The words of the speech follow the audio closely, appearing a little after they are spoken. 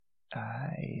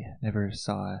I never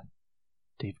saw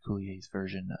Dave Coulier's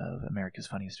version of America's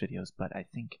Funniest Videos, but I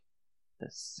think the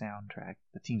soundtrack,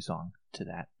 the theme song to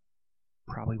that,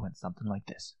 probably went something like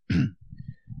this.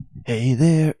 Hey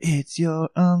there, it's your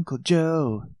Uncle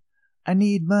Joe. I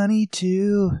need money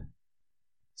too.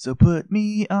 So put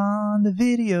me on the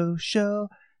video show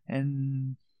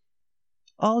and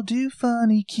I'll do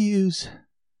funny cues.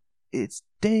 It's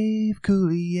Dave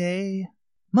Coulier.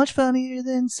 Much funnier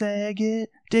than Saget.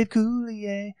 Dave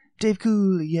Coulier. Dave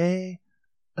Coulier.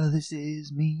 Oh, this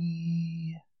is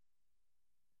me.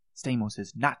 Stamos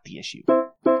is not the issue.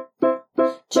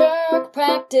 Jerk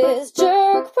practice,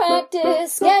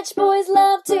 sketch boys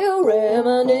love to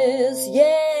reminisce, yeah.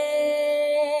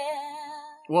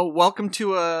 Well, welcome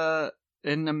to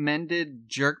an amended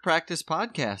Jerk Practice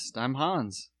podcast. I'm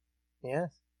Hans.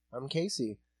 Yes, I'm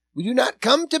Casey. We do not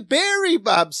come to bury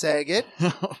Bob Saget,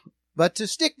 but to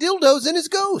stick dildos in his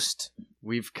ghost.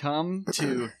 We've come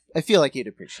to... I feel like you'd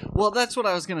appreciate it. Well, that's what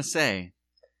I was going to say.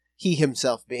 He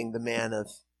himself being the man of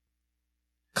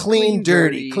clean,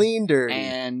 dirty.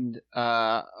 And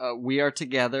we are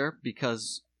together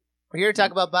because... We're here to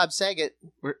talk about Bob Saget.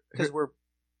 Because we're...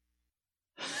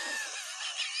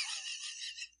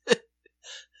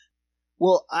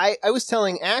 Well, I was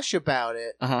telling Ash about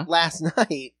it last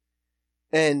night,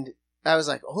 and I was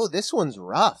like, oh, this one's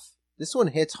rough. This one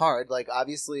hits hard. Like,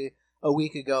 obviously, a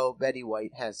week ago, Betty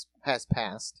White has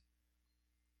passed.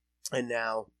 And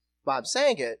now, Bob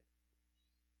Saget.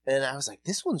 And I was like,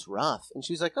 this one's rough. And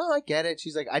she's like, oh, I get it.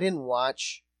 She's like, I didn't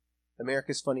watch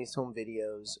America's Funniest Home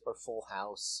Videos or Full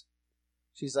House.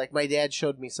 She's like, my dad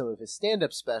showed me some of his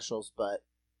stand-up specials, but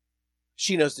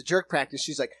she knows the Jerk Practice.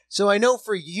 She's like, so I know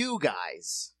for you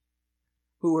guys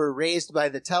who were raised by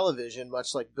the television,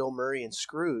 much like Bill Murray and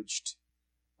Scrooged,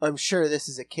 I'm sure this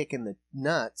is a kick in the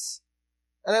nuts.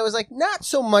 And I was like, not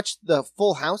so much the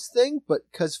Full House thing, but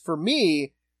because for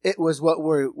me, it was what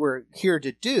we're here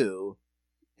to do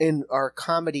in our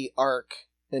comedy arc,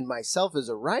 and myself as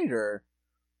a writer,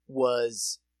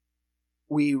 was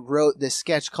we wrote this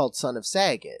sketch called Son of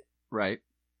Saget. Right.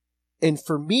 And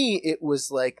for me, it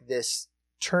was like this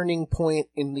turning point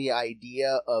in the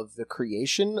idea of the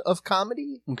creation of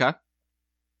comedy. Okay.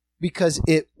 Because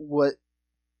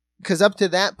up to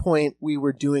that point, we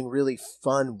were doing really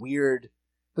fun, weird,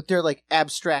 but they're like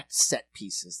abstract set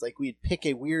pieces. Like we'd pick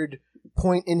a weird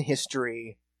point in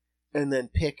history and then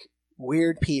pick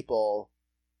weird people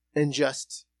and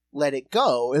just let it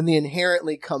go. And the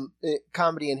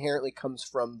comedy inherently comes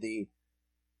from the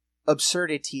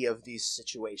absurdity of these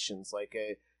situations, like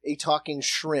a talking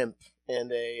shrimp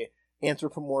and a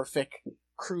anthropomorphic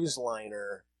cruise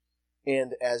liner,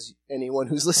 and as anyone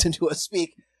who's listened to us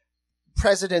speak,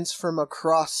 presidents from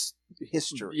across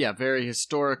history. Yeah, very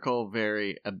historical,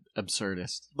 very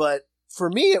absurdist. But for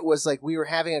me, it was like we were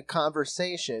having a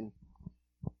conversation.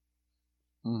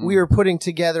 Mm-hmm. We were putting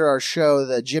together our show,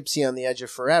 The Gypsy on the Edge of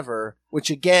Forever, which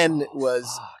again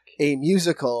was a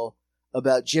musical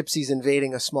about gypsies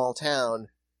invading a small town,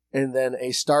 and then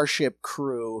a starship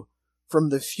crew from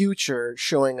the future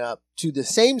showing up to the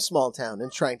same small town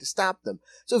and trying to stop them.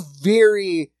 So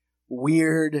very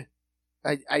weird.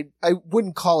 I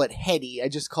wouldn't call it heady, I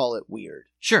just call it weird.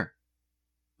 Sure.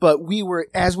 But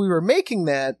as we were making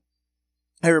that,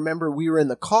 I remember we were in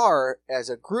the car as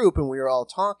a group and we were all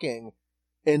talking,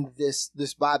 and this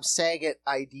Bob Saget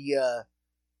idea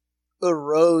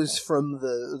arose from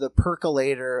the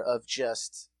percolator of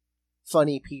just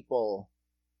funny people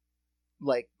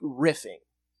like riffing.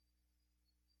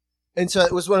 And so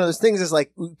it was one of those things, is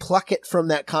like we pluck it from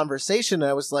that conversation, and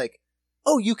I was like,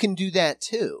 oh, you can do that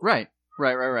too. Right.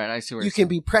 I see where you can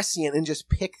be prescient and just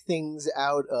pick things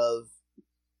out of,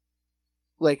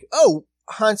 like, oh,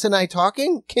 Hans and I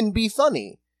talking can be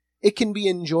funny. It can be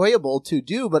enjoyable to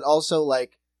do, but also,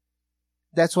 like,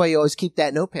 that's why you always keep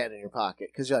that notepad in your pocket,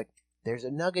 because you're like, there's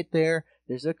a nugget there,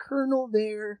 there's a kernel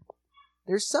there,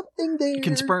 there's something there. You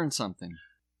can spurn something.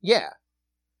 Yeah.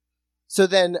 So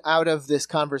then, out of this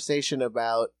conversation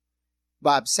about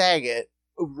Bob Saget,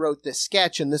 wrote this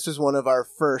sketch, and this was one of our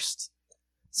first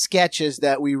sketches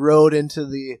that we rode into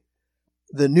the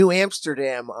New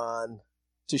Amsterdam on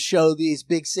to show these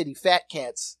big city fat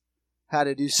cats how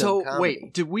to do some comedy.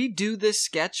 Wait, did we do this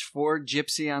sketch for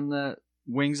Gypsy on the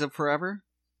Wings of Forever?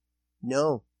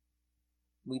 No,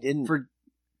 we didn't.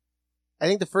 I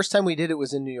think the first time we did it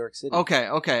was in New York City. Okay.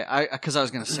 Because I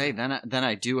was going to say, then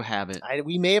I do have it.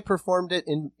 We may have performed it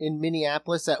in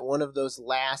Minneapolis at one of those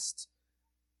last...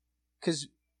 Because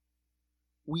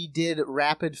we did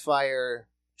rapid fire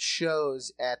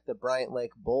shows at the Bryant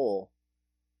Lake Bowl.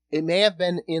 It may have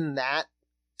been in that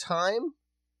time,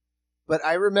 But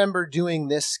I remember doing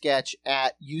this sketch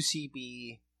at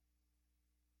UCB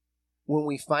when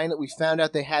we found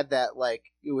out they had that,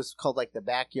 like, it was called like the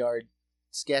Backyard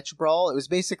Sketch Brawl. It was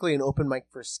basically an open mic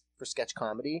for sketch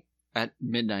comedy. At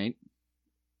midnight.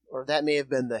 Or that may have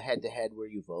been the head-to-head where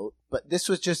you vote. But this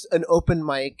was just an open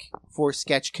mic for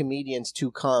sketch comedians to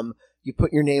come. You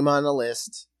put your name on a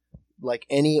list, like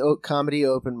any comedy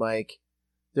open mic.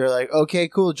 They're like, okay,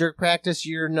 cool, Jerk Practice,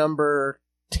 you're number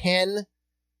 10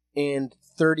 and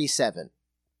 37.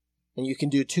 And you can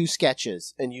do 2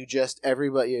 sketches. And you just,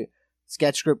 everybody,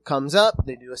 sketch group comes up,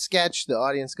 they do a sketch, the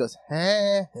audience goes,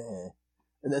 and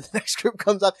then the next group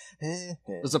comes up. It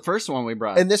was the first one we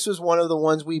brought. And this was one of the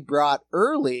ones we brought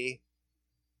early.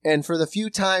 And for the few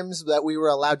times that we were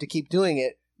allowed to keep doing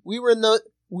it, we were in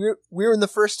the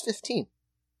first 15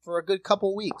 for a good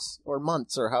couple weeks or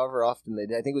months or however often they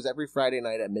did. I think it was every Friday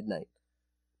night at midnight.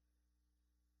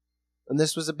 And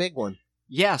this was a big one.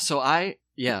 Yeah, so I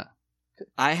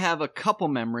have a couple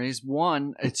memories.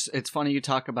 One, it's funny you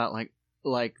talk about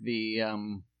like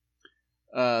the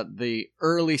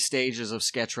early stages of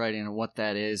sketch writing and what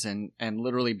that is, and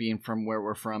literally being from where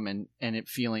we're from and it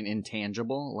feeling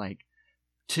intangible. Like,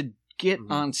 to get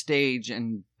on stage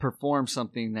and perform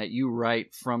something that you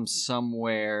write from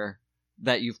somewhere,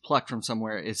 that you've plucked from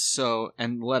somewhere, is so,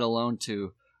 and let alone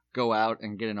to go out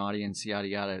and get an audience, yada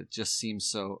yada, it just seems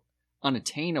so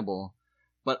unattainable.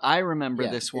 But I remember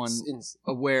this one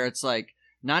where it's like,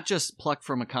 not just plucked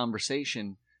from a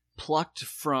conversation, plucked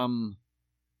from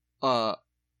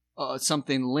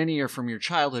something linear from your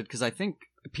childhood, because I think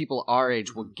people our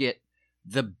age will get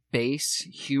the base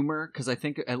humor, because I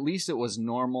think at least it was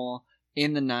normal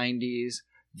in the 90s.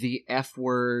 The F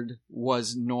word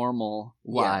was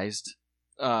normalized.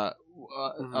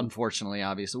 Unfortunately,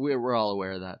 obviously, we're all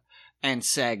aware of that. And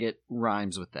Saget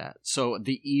rhymes with that. So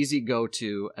the easy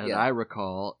go-to, as I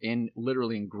recall,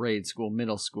 literally in grade school,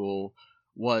 middle school,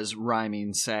 was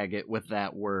rhyming Saget with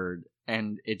that word.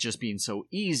 And it just being so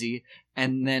easy.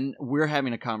 And then we're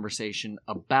having a conversation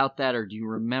about that, or do you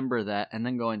remember that? And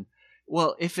then going,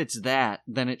 well, if it's that,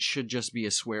 then it should just be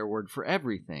a swear word for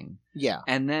everything. Yeah.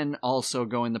 And then also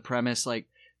going the premise, like,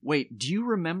 wait, do you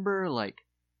remember, like,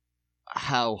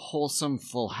 how wholesome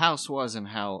Full House was, and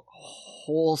how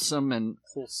wholesome and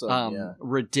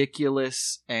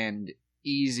ridiculous and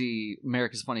easy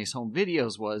America's Funniest Home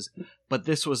Videos was, but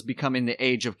this was becoming the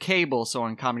age of cable, so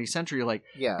on Comedy Central you're like,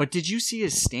 but did you see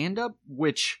his stand-up?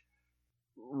 Which,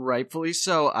 rightfully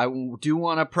so, I do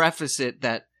want to preface it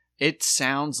that it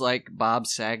sounds like Bob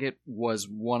Saget was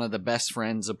one of the best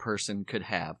friends a person could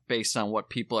have, based on what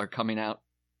people are coming out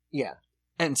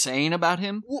and saying about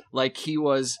him. Like, he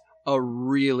was a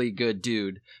really good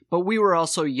dude. But we were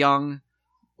also young,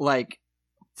 like,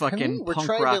 fucking punk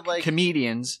rock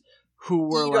comedians who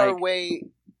were eat like our way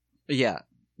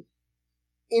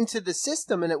into the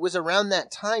system. And it was around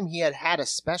that time he had a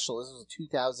special. This was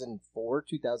 2004,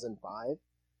 2005,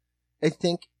 I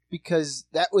think, because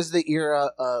that was the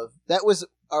era of, that was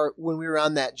when we were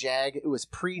on that jag. It was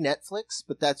pre-Netflix,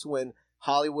 but that's when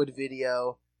Hollywood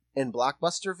Video and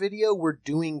Blockbuster Video were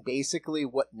doing basically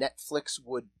what Netflix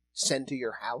would send to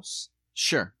your house.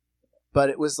 Sure. But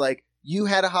it was like, you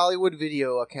had a Hollywood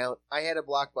Video account, I had a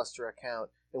Blockbuster account,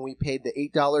 and we paid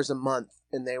the $8 a month,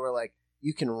 and they were like,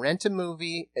 you can rent a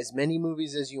movie, as many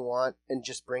movies as you want, and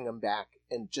just bring them back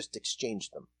and just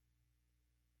exchange them.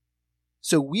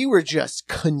 So we were just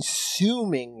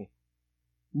consuming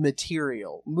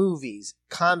material, movies,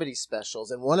 comedy specials,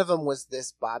 and one of them was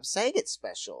this Bob Saget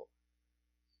special.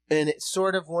 And it's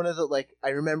sort of one of the, like, I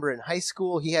remember in high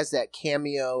school, he has that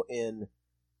cameo in...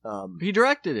 he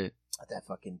directed it. That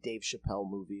fucking Dave Chappelle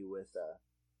movie with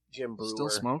Jim Brewer. Still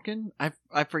Smoking?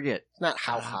 I forget. It's not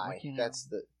How High. That's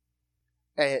the...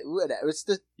 It's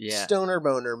the Stoner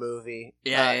Boner movie.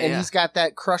 And he's got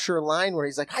that Crusher line where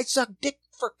he's like, I suck dick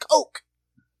for coke!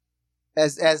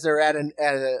 As they're at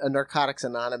a Narcotics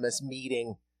Anonymous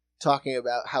meeting talking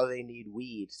about how they need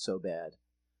weed so bad.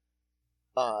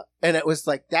 And it was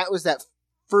like, that was that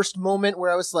first moment where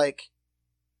I was like,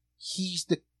 he's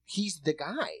the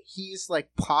guy. He's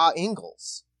like Pa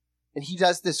Ingalls. And he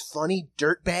does this funny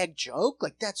dirtbag joke.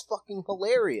 Like, that's fucking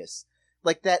hilarious.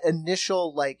 Like, that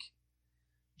initial, like,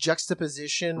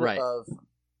 juxtaposition of,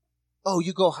 oh,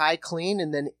 you go high clean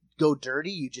and then go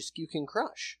dirty, you can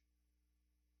crush.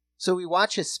 So we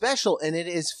watch his special, and it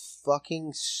is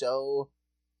fucking so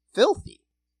filthy.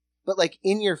 But, like,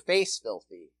 in your face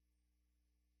filthy.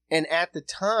 And at the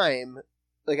time,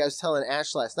 like I was telling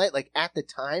Ash last night, like, at the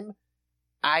time,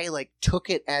 I, like, took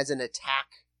it as an attack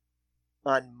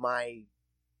on my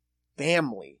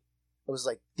family. I was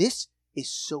like, this is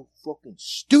so fucking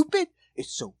stupid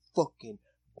it's so fucking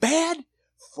bad.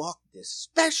 Fuck this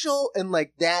special. And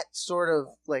like that sort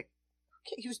of like,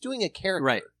 he was doing a character.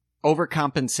 Right.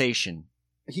 Overcompensation.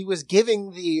 He was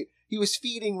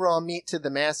feeding raw meat to the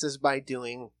masses by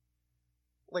doing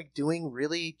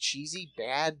really cheesy,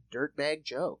 bad dirtbag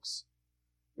jokes.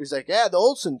 He was like, yeah, the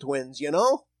Olsen twins, you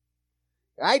know?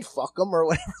 I'd fuck them, or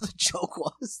whatever the joke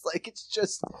was. Like, it's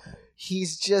just,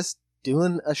 he's just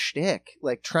doing a shtick,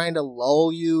 like trying to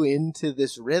lull you into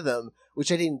this rhythm,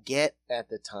 which I didn't get at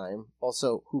the time.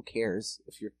 Also, who cares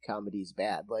if your comedy's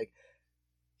bad? Like,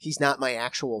 he's not my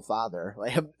actual father. I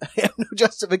have no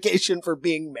justification for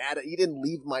being mad at. He didn't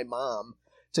leave my mom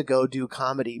to go do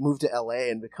comedy, move to LA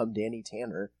and become Danny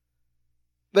Tanner.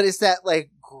 But it's that like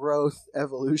growth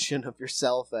evolution of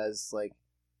yourself as like,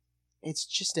 it's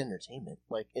just entertainment.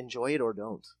 Like, enjoy it or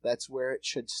don't. That's where it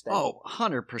should stay. Oh,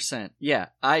 100%. Yeah,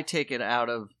 I take it out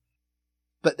of...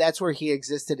 But that's where he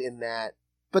existed in that.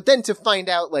 But then to find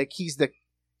out, like, he's the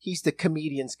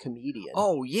comedian's comedian.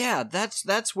 Oh, yeah,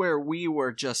 that's where we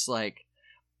were just like...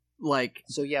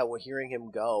 So, yeah, well, hearing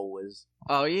him go was...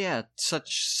 Oh, yeah,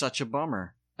 such a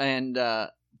bummer. And,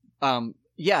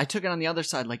 yeah, I took it on the other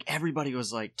side. Like, everybody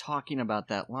was, like, talking about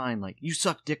that line. Like, you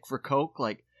suck dick for coke?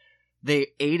 Like... They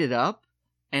ate it up,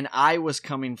 and I was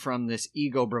coming from this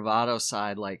ego bravado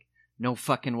side, like, no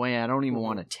fucking way, I don't even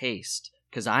want to taste,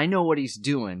 because I know what he's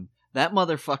doing. That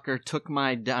motherfucker took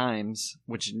my dimes,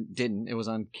 which didn't, it was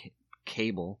on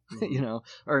cable, you know,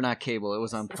 or not cable, it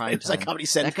was on prime time. Like Comedy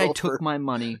Central. That guy took my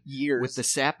money years with the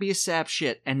sappiest sap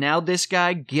shit, and now this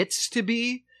guy gets to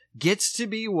be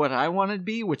what I want to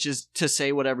be, which is to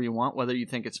say whatever you want, whether you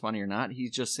think it's funny or not.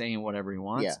 He's just saying whatever he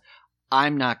wants. Yeah.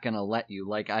 I'm not going to let you,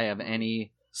 like I have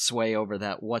any sway over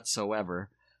that whatsoever.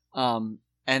 And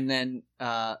then...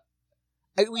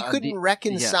 we couldn't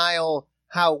reconcile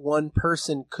how one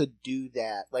person could do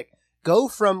that. Like, go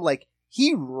from, like,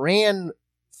 he ran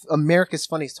America's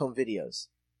Funniest Home Videos.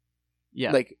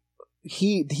 Yeah. Like,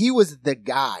 he was the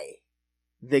guy.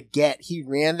 He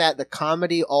ran that, the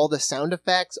comedy, all the sound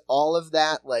effects, all of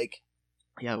that, like...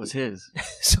 Yeah, it was his.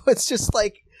 So it's just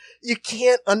like... You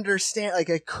can't understand,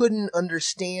 like, I couldn't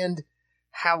understand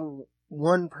how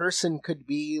one person could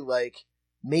be, like,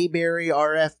 Mayberry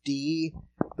RFD,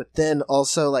 but then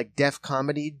also, like, Def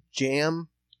Comedy Jam,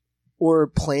 or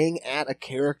playing at a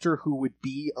character who would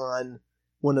be on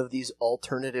one of these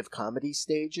alternative comedy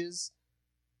stages.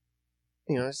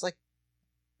 You know, it's like,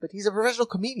 but he's a professional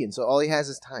comedian, so all he has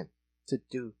is time to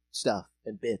do stuff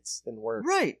and bits and work.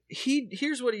 Right.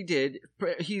 Here's what he did.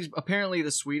 He's apparently the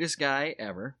sweetest guy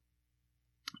ever.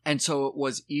 And so it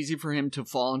was easy for him to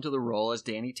fall into the role as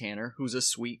Danny Tanner, who's a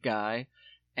sweet guy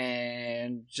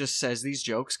and just says these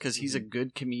jokes because he's a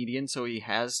good comedian, so he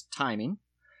has timing.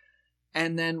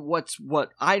 And then what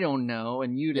I don't know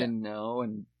and you didn't know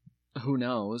and who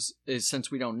knows is, since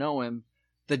we don't know him,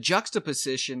 the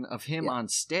juxtaposition of him on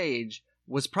stage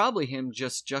was probably him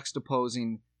just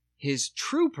juxtaposing his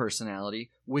true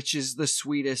personality, which is the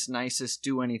sweetest, nicest,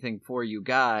 do anything for you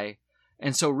guy.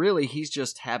 And so really he's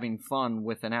just having fun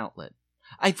with an outlet.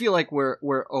 I feel like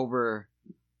we're over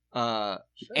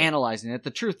analyzing it.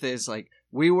 The truth is, like,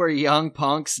 we were young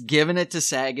punks giving it to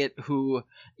Saget, who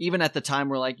even at the time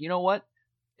were like, you know what?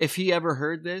 If he ever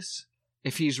heard this,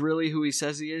 if he's really who he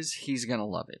says he is, he's going to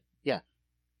love it. Yeah.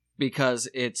 Because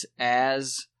it's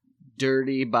as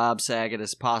dirty Bob Saget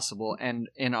as possible. And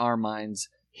in our minds,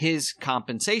 his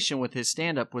compensation with his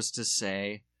stand-up was to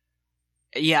say,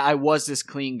 yeah, I was this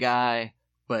clean guy,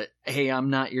 but hey, I'm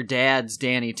not your dad's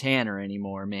Danny Tanner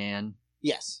anymore, man.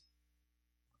 Yes.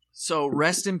 So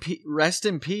rest in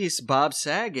peace, Bob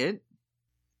Saget.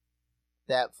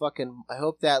 That fucking, I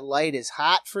hope that light is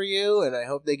hot for you, and I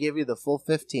hope they give you the full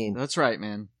 15. That's right,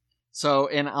 man. So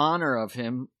in honor of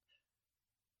him,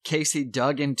 Casey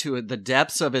dug into the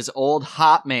depths of his old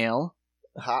Hotmail.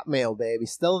 Hotmail, baby.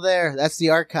 Still there. That's the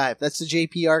archive. That's the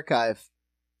JP archive.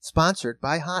 Sponsored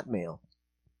by Hotmail.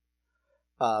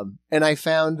 And I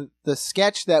found the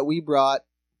sketch that we brought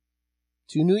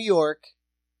to New York.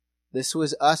 This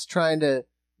was us trying to...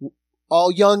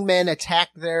 All young men attack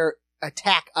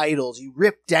idols. You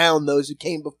rip down those who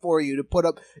came before you to put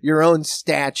up your own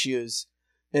statues.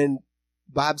 And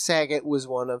Bob Saget was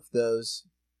one of those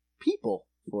people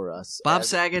for us. Bob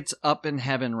Saget's up in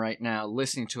heaven right now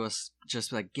listening to us,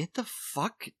 just like, get the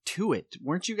fuck to it.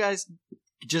 Weren't you guys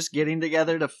just getting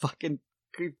together to fucking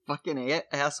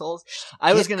assholes?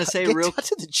 I was going to say real cut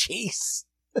to the chase.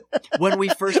 When we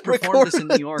first performed this in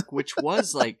New York, which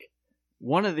was like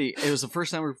it was the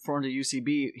first time we performed at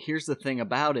UCB. Here's the thing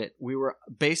about it. We were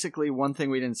basically, one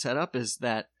thing we didn't set up is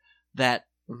that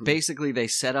basically they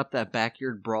set up that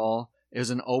Backyard Brawl. It was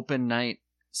an open night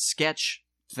sketch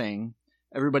thing.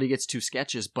 Everybody gets 2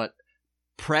 sketches, but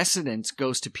precedence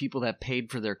goes to people that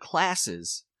paid for their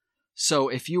classes. So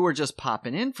if you were just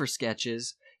popping in for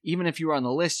sketches, even if you were on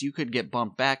the list, you could get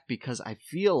bumped back because I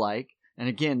feel like, and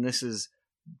again, this is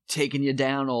taking you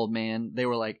down, old man. They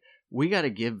were like, we got to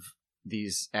give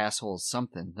these assholes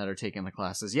something that are taking the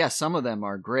classes. Yeah, some of them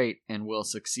are great and will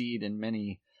succeed in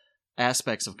many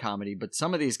aspects of comedy, but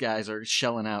some of these guys are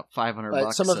shelling out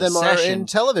 $500 some of them are in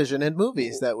television and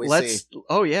movies that we see.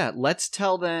 Oh yeah, let's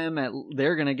tell them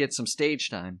they're gonna get some stage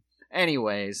time.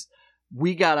 Anyways,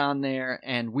 we got on there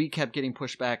and we kept getting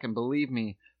pushed back, and believe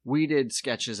me, we did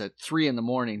sketches at 3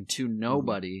 a.m. to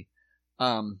nobody.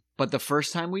 But the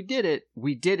first time we did it,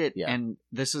 yeah. And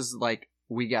this is like,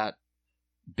 we got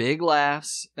big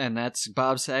laughs, and that's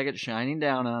Bob Saget shining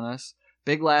down on us.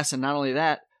 Big laughs, and not only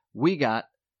that, we got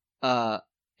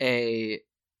a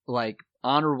like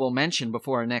honorable mention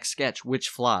before our next sketch, which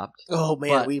flopped. Oh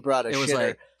man, but we brought a shitter. It was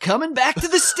like, coming back to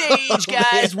the stage,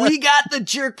 guys. We got the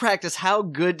jerk practice. How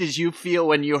good did you feel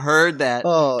when you heard that?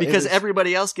 Because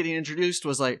everybody else getting introduced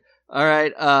was like, all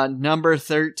right, number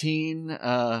 13,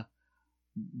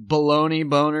 bologna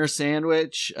boner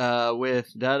sandwich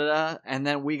with da-da-da. And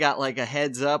then we got like a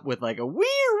heads up with like a wee.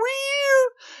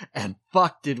 And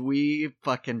fuck, did we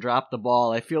fucking drop the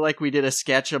ball. I feel like we did a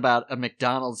sketch about a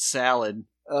McDonald's salad.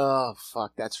 Oh,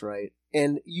 fuck, that's right.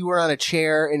 And you were on a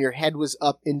chair and your head was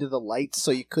up into the lights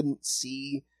so you couldn't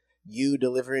see you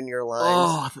delivering your lines.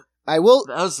 Oh, that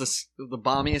was the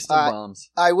bombiest of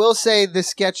bombs. I will say this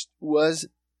sketch was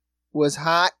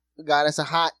hot, got us a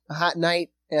hot night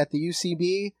at the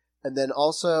UCB, and then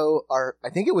also I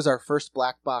think it was our first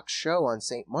Black Box show on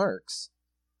St. Mark's.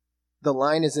 The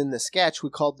line is in the sketch. We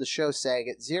called the show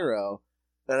Saget Zero,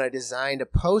 and I designed a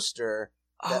poster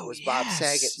that was Bob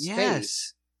Saget's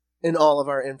face and all of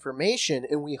our information,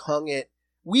 and we hung it.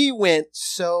 We went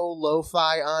so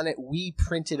lo-fi on it. We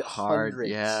printed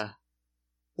hundreds. Yeah.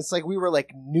 It's like we were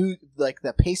like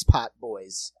the Paste Pot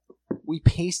Boys. We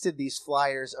pasted these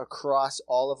flyers across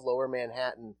all of Lower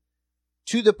Manhattan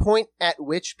to the point at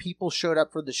which people showed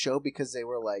up for the show because they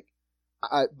were like,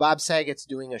 Bob Saget's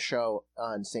doing a show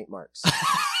on St. Mark's.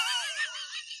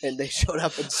 And they showed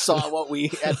up and saw what we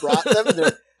had brought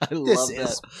them. I love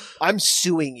that. I'm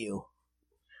suing you.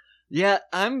 Yeah,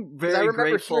 I'm very grateful. I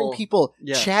remember hearing people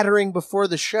chattering before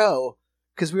the show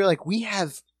because we were like, we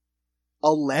have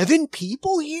 11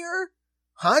 people here?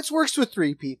 Hans works with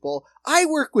 3 people. I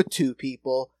work with 2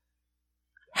 people.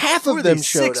 Half of them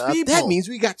showed up. People? That means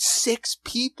we got 6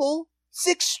 people?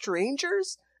 6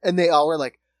 strangers? And they all were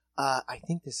like, I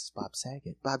think this is Bob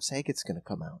Saget. Bob Saget's going to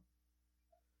come out.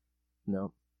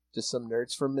 No, just some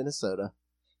nerds from Minnesota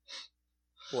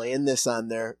laying this on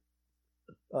their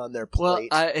plate.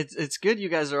 Well, it's good you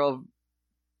guys are all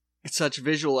such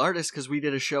visual artists because we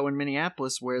did a show in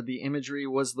Minneapolis where the imagery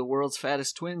was the world's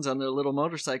fattest twins on their little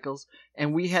motorcycles,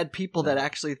 and we had people that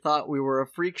actually thought we were a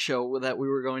freak show that we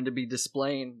were going to be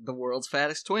displaying the world's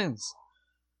fattest twins.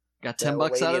 Got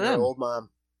 $10 out of them. Old mom.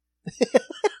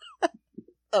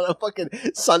 On a fucking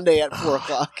Sunday at 4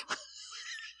 o'clock.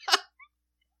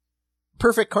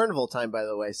 Perfect carnival time, by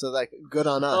the way, so like good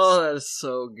on us. Oh, that is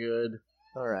so good.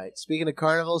 All right. Speaking of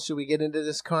carnival, should we get into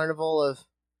this carnival of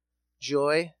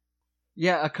joy?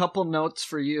 Yeah, a couple notes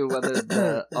for you, whether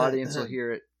the audience will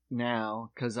hear it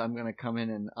now, because I'm going to come in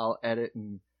and I'll edit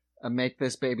and make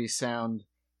this baby sound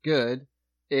good,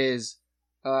 is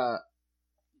so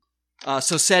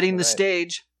setting the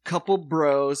stage, couple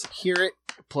bros. Hear it.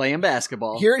 Playing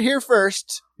basketball. Hear it here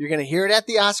first. You're going to hear it at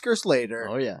the Oscars later.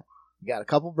 Oh, yeah. You got a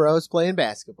couple bros playing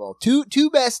basketball. Two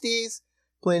besties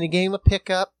playing a game of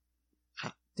pickup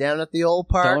down at the old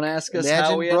park. Don't ask us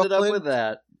how we ended up with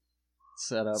that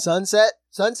setup.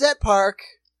 Sunset Park.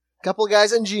 Couple of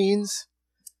guys in jeans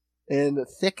and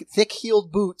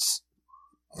thick-heeled boots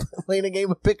playing a game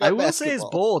of pickup basketball. I will say it's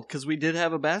bold because we did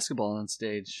have a basketball on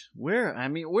stage. We're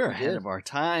ahead of our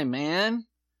time, man.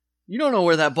 You don't know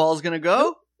where that ball's going to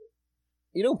go.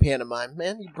 You don't pantomime,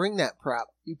 man. You bring that prop.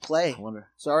 You play.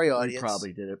 Sorry, audience. You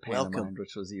probably did it pantomime,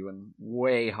 which was even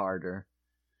way harder.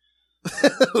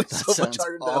 It was so much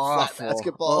harder than a flat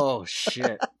basketball. Oh,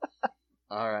 shit.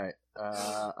 All right.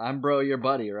 I'm bro, your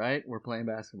buddy, right? We're playing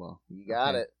basketball. You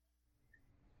got it.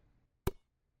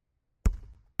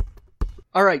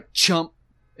 All right, chump.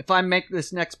 If I make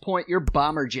this next point, your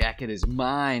bomber jacket is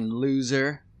mine,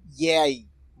 loser. Yeah.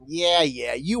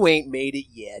 You ain't made it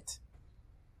yet.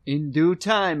 In due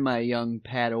time, my young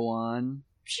Padawan.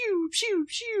 Pew, pew,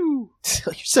 pew.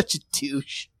 You're such a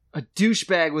douche. A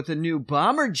douchebag with a new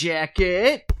bomber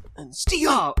jacket. And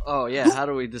steel. Oh yeah, how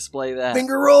do we display that?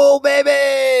 Finger roll,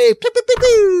 baby! Pew, pew, pew,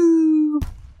 pew.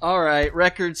 All right,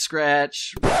 record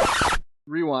scratch.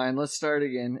 Rewind. Let's start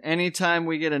again. Anytime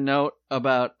we get a note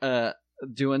about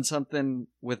doing something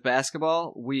with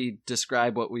basketball, we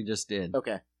describe what we just did.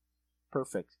 Okay.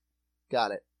 Perfect.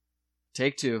 Got it.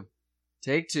 Take two.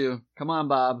 Come on,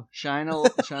 Bob. Shine a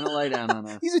light down on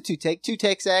us. He's a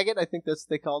two-take Saget. I think that's what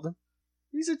they called him.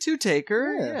 He's a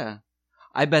two-taker. Yeah.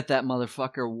 I bet that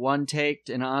motherfucker one-taked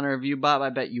in honor of you, Bob. I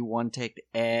bet you one-taked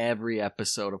every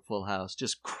episode of Full House.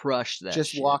 Just crushed that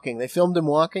Just shit. walking. They filmed him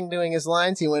walking, doing his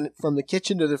lines. He went from the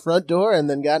kitchen to the front door and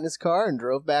then got in his car and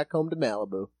drove back home to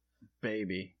Malibu.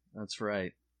 Baby. That's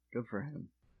right. Good for him.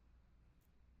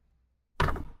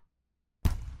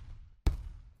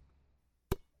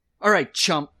 All right,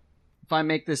 chump. If I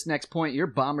make this next point, your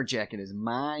bomber jacket is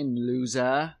mine,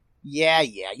 loser. Yeah,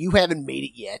 you haven't made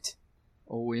it yet.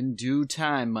 Oh, in due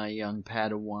time, my young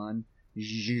Padawan.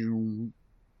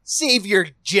 Save your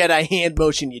Jedi hand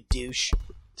motion, you douche.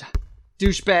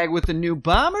 Douchebag with the new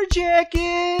bomber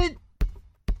jacket.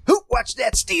 Hoop, watch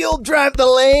that steel drive the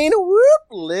lane. Whoop,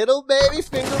 little baby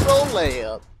finger roll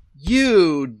layup.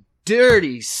 You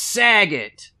dirty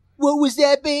Saget. What was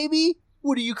that, baby?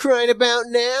 What are you crying about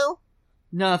now?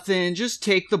 Nothing. Just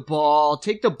take the ball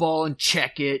and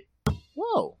check it.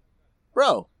 Whoa.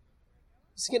 Bro.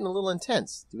 It's getting a little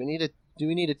intense. Do we need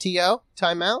a TO?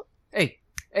 Timeout? Hey,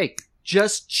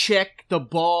 just check the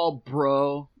ball,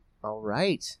 bro. All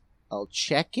right. I'll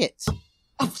check it.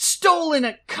 I've stolen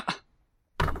it.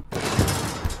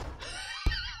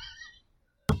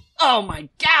 Oh my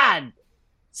god.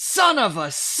 Son of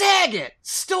a Saget!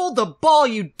 Stole the ball,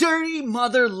 you dirty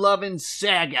mother-loving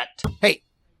Saget! Hey,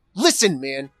 listen,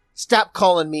 man. Stop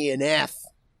calling me an F.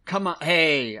 Come on,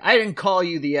 hey, I didn't call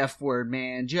you the F word,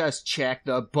 man. Just check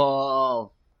the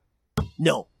ball.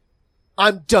 No.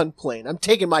 I'm done playing. I'm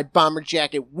taking my bomber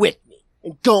jacket with me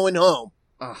and going home.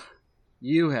 Ugh.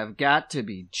 You have got to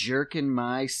be jerking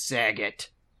my Saget.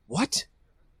 What?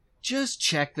 Just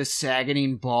check the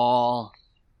Sageting ball.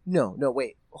 No,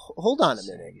 wait. Hold on a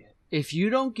minute. If you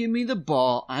don't give me the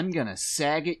ball, I'm gonna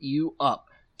Saget you up.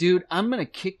 Dude, I'm gonna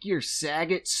kick your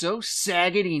Saget so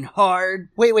Sageting hard.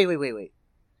 Wait.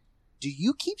 Do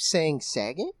you keep saying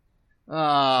Saget?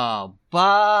 Oh,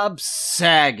 Bob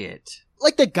Saget.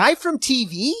 Like the guy from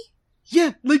TV?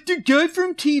 Yeah, like the guy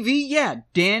from TV. Yeah,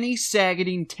 Danny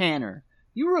Sageting Tanner.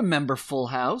 You remember Full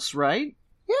House, right?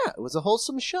 Yeah, it was a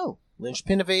wholesome show.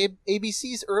 Linchpin of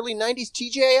ABC's early 90s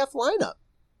TJF lineup.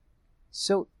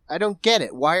 So, I don't get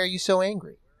it. Why are you so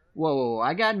angry? Whoa,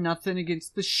 I got nothing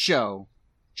against the show.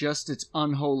 Just its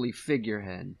unholy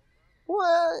figurehead.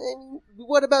 Well,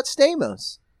 what about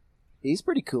Stamos? He's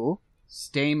pretty cool.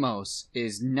 Stamos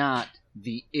is not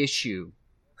the issue.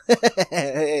 Cut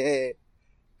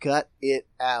it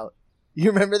out.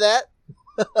 You remember that?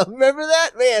 Remember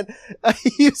that? Man, I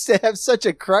used to have such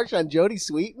a crush on Jodie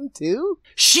Sweetin, too.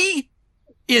 She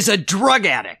is a drug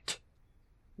addict.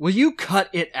 Will you cut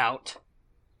it out?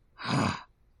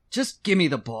 Just give me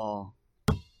the ball.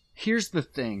 Here's the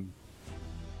thing.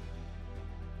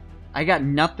 I got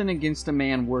nothing against a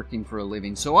man working for a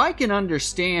living, so I can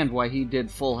understand why he did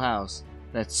Full House,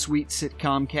 that sweet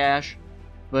sitcom cash.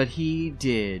 But he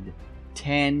did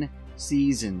 10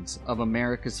 seasons of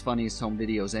America's Funniest Home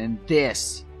Videos, and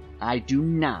this I do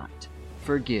not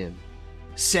forgive.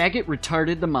 Saget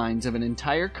retarded the minds of an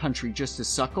entire country just to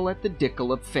suckle at the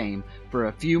dickle of fame for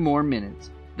a few more minutes.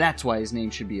 That's why his name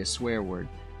should be a swear word.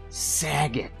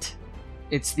 Saget.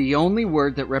 It's the only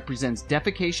word that represents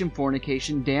defecation,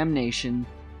 fornication, damnation,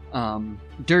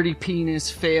 dirty penis,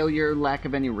 failure, lack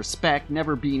of any respect,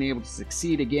 never being able to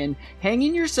succeed again,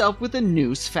 hanging yourself with a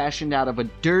noose fashioned out of a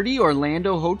dirty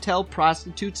Orlando hotel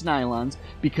prostitute's nylons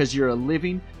because you're a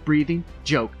living, breathing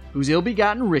joke whose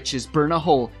ill-begotten riches burn a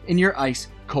hole in your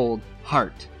ice-cold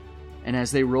heart. And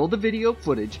as they roll the video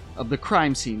footage of the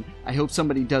crime scene, I hope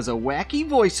somebody does a wacky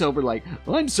voiceover like,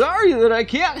 "I'm sorry that I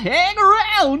can't hang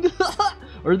around,"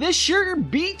 or "This sure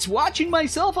beats watching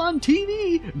myself on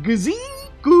TV,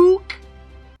 gazee-gook."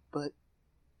 But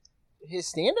his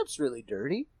stand-up's really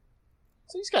dirty,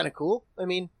 so he's kind of cool. I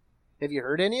mean, have you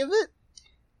heard any of it?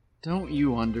 Don't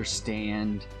you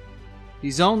understand?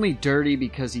 He's only dirty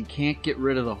because he can't get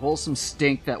rid of the wholesome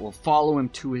stink that will follow him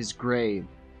to his grave.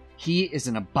 He is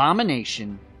an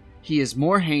abomination. He is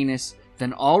more heinous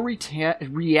than all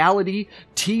reality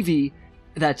TV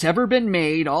that's ever been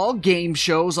made, all game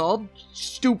shows, all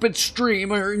stupid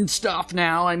streamer and stuff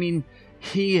now. I mean,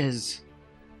 he is...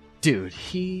 Dude,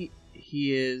 he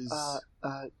is...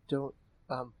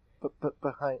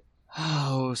 behind...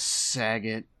 Oh,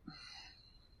 Saget.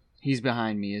 He's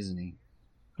behind me, isn't he?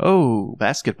 Oh,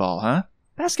 basketball, huh?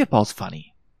 Basketball's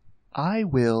funny. I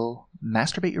will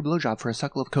masturbate your blowjob for a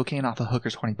suckle of cocaine off a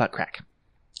hooker's horny butt crack.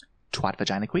 Twat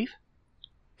vagina queef.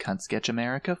 Cunt sketch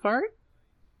America fart.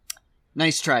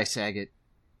 Nice try, Saget.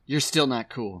 You're still not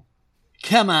cool.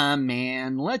 Come on,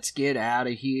 man. Let's get out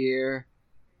of here.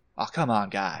 Oh, come on,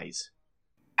 guys.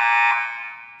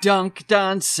 Dunked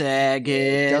on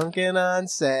Saget. Dunking on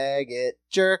Saget.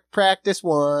 Jerk practice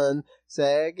 1.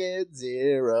 Saget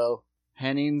 0.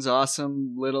 Henning's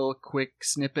awesome little quick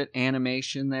snippet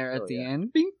animation there at the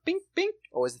end. Bink, bink, bink.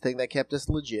 Always the thing that kept us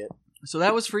legit. So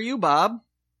that was for you, Bob.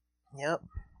 Yep.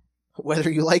 Whether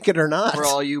you like it or not. For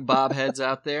all you Bob heads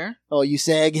out there. Oh, you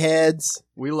sag heads.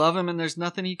 We love him and there's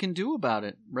nothing he can do about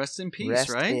it. Rest in peace, Rest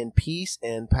right? Rest in peace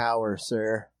and power,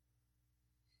 sir.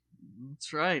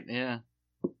 That's right, yeah.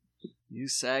 You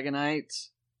Sagonites.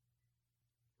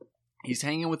 He's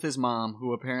hanging with his mom,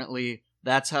 who apparently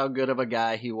that's how good of a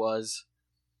guy he was.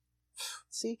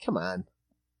 See, come on.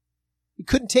 We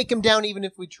couldn't take him down even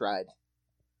if we tried.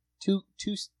 Too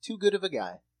good of a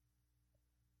guy.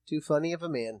 Too funny of a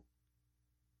man.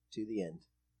 To the end.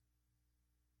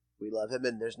 We love him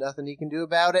and there's nothing he can do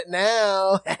about it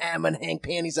now. I'm gonna hang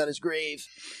panties on his grave.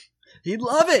 He'd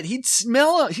love it. He'd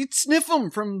smell it. He'd sniff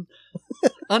them from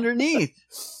underneath.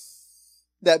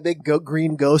 That big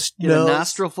green ghost Get nose a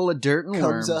nostril full of dirt and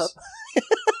comes worms. Up.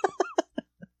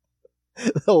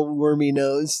 The old wormy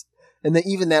nose. And then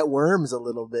even that worm's a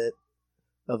little bit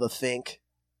of a fink.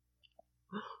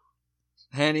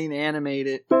 Henning, animate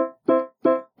it.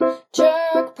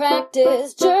 Jerk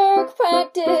practice,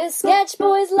 sketch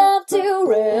boys love to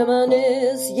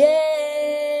reminisce, yeah.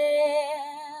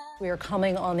 We are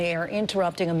coming on the air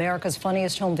interrupting America's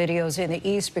Funniest Home Videos in the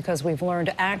East because we've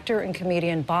learned actor and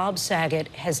comedian Bob Saget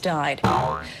has died.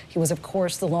 He was, of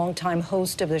course, the longtime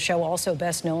host of the show, also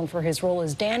best known for his role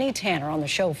as Danny Tanner on the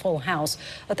show Full House.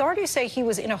 Authorities say he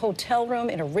was in a hotel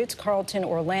room in a Ritz-Carlton,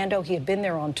 Orlando. He had been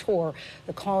there on tour.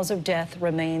 The cause of death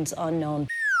remains unknown.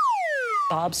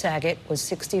 Bob Saget was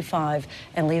 65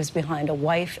 and leaves behind a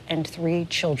wife and 3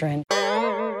 children.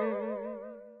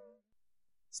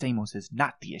 Stamos is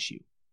not the issue.